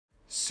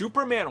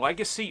Superman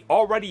Legacy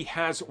already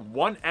has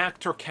one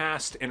actor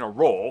cast in a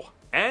role,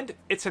 and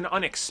it's an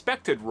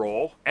unexpected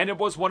role, and it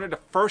was one of the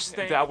first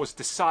things that was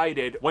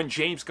decided when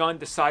James Gunn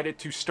decided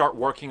to start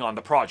working on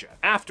the project,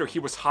 after he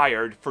was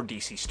hired for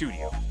DC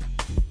Studio.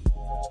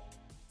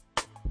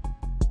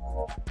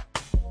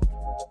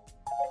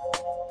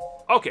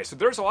 Okay, so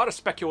there's a lot of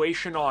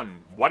speculation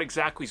on what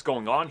exactly is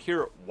going on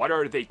here. What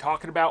are they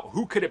talking about?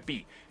 Who could it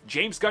be?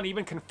 James Gunn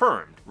even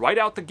confirmed, right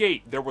out the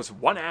gate, there was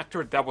one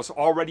actor that was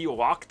already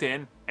locked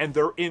in, and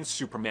they're in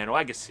Superman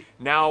Legacy.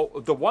 Now,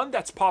 the one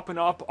that's popping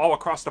up all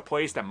across the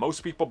place that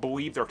most people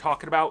believe they're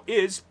talking about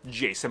is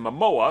Jason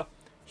Momoa.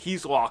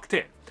 He's locked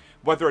in.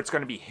 Whether it's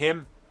going to be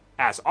him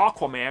as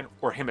Aquaman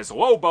or him as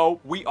Lobo,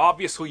 we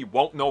obviously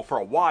won't know for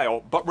a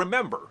while, but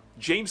remember,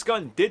 James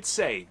Gunn did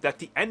say that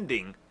the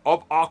ending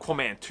of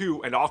Aquaman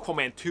 2 and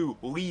Aquaman 2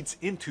 leads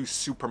into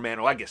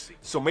Superman Legacy.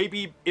 So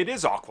maybe it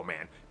is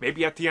Aquaman.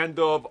 Maybe at the end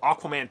of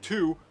Aquaman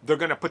 2, they're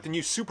going to put the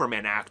new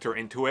Superman actor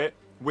into it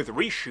with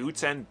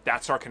reshoots, and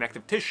that's our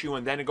connective tissue,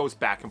 and then it goes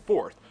back and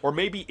forth. Or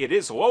maybe it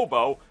is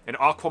Lobo, and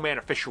Aquaman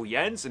officially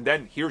ends, and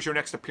then here's your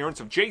next appearance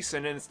of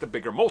Jason, and it's the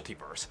bigger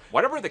multiverse.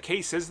 Whatever the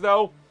case is,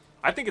 though,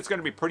 I think it's going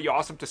to be pretty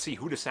awesome to see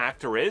who this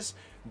actor is,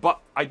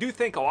 but I do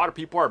think a lot of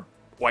people are,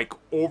 like,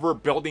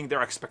 overbuilding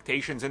their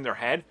expectations in their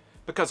head,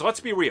 because let's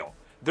be real,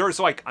 there's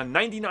like a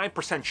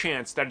 99%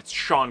 chance that it's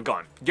Sean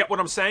Gunn. Get what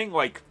I'm saying?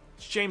 Like,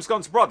 it's James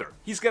Gunn's brother.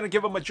 He's going to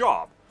give him a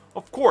job.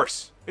 Of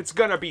course, it's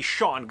going to be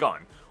Sean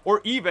Gunn. Or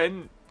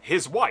even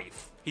his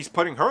wife. He's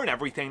putting her in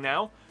everything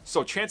now,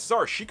 so chances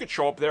are she could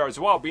show up there as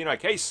well, being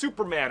like, hey,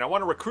 Superman, I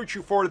want to recruit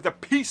you for the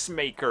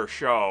Peacemaker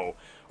show,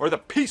 or the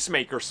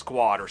Peacemaker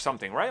Squad, or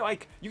something, right?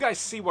 Like, you guys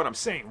see what I'm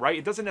saying, right?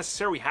 It doesn't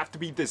necessarily have to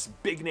be this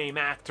big-name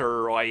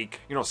actor,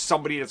 like, you know,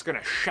 somebody that's going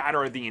to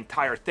shatter the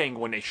entire thing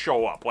when they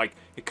show up. Like,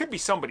 it could be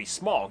somebody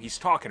small he's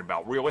talking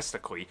about,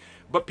 realistically,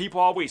 but people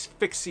always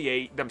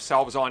fixate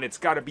themselves on it's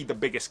got to be the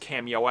biggest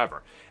cameo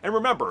ever. And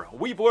remember,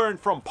 we've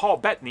learned from Paul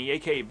Bettany,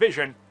 aka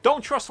Vision,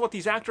 don't trust what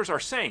these actors are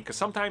saying, because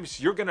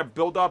sometimes you're going to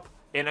build up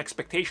an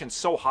expectation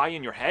so high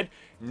in your head,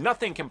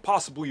 nothing can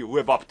possibly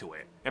live up to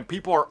it. And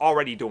people are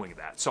already doing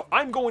that. So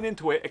I'm going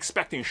into it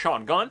expecting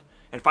Sean Gunn,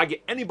 and if I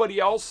get anybody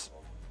else,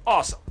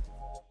 awesome.